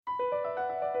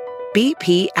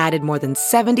BP added more than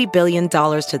 $70 billion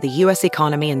to the U.S.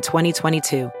 economy in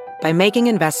 2022 by making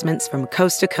investments from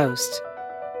coast to coast.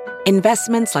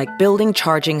 Investments like building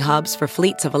charging hubs for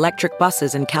fleets of electric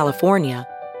buses in California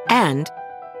and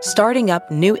starting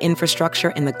up new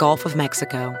infrastructure in the Gulf of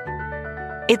Mexico.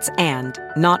 It's and,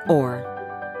 not or.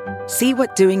 See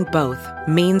what doing both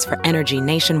means for energy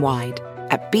nationwide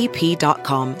at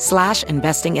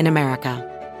bp.com/investing in America.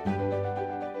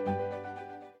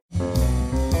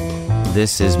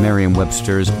 This is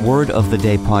Merriam-Webster's Word of the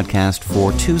Day podcast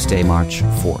for Tuesday, March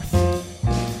 4th.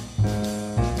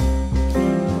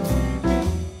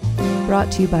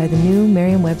 Brought to you by the new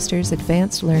Merriam-Webster's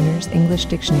Advanced Learners English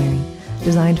Dictionary,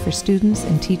 designed for students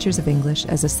and teachers of English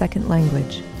as a second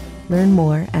language. Learn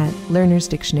more at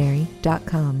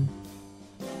learnersdictionary.com.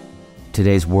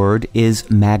 Today's word is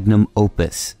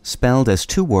magnum-opus, spelled as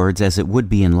two words as it would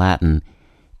be in Latin,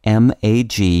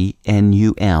 magnum-opus.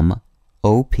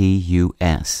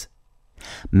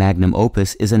 Magnum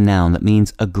opus is a noun that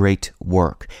means a great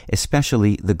work,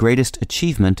 especially the greatest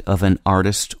achievement of an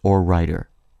artist or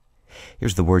writer.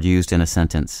 Here's the word used in a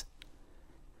sentence.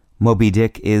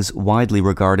 Moby-Dick is widely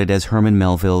regarded as Herman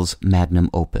Melville's magnum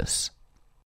opus.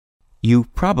 You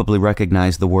probably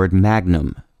recognize the word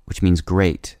magnum, which means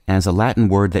great, as a Latin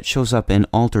word that shows up in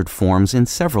altered forms in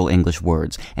several English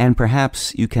words, and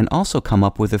perhaps you can also come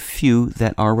up with a few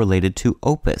that are related to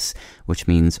opus, which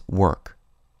means work.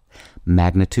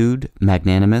 Magnitude,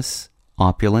 magnanimous,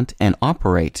 opulent, and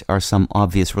operate are some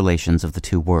obvious relations of the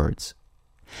two words.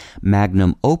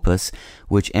 Magnum opus,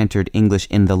 which entered English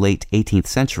in the late 18th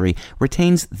century,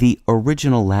 retains the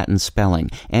original Latin spelling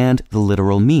and the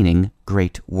literal meaning,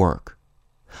 great work.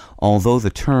 Although the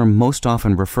term most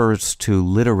often refers to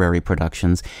literary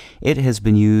productions, it has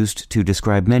been used to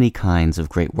describe many kinds of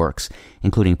great works,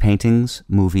 including paintings,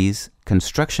 movies,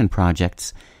 construction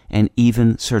projects, and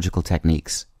even surgical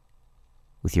techniques.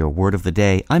 With your Word of the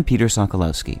Day, I'm Peter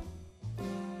Sokolowski.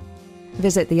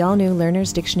 Visit the all-new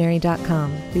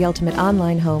learnersdictionary.com, the ultimate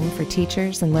online home for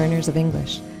teachers and learners of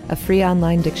English. A free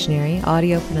online dictionary,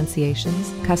 audio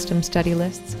pronunciations, custom study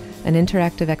lists, and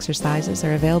interactive exercises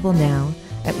are available now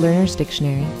at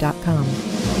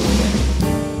learnersdictionary.com.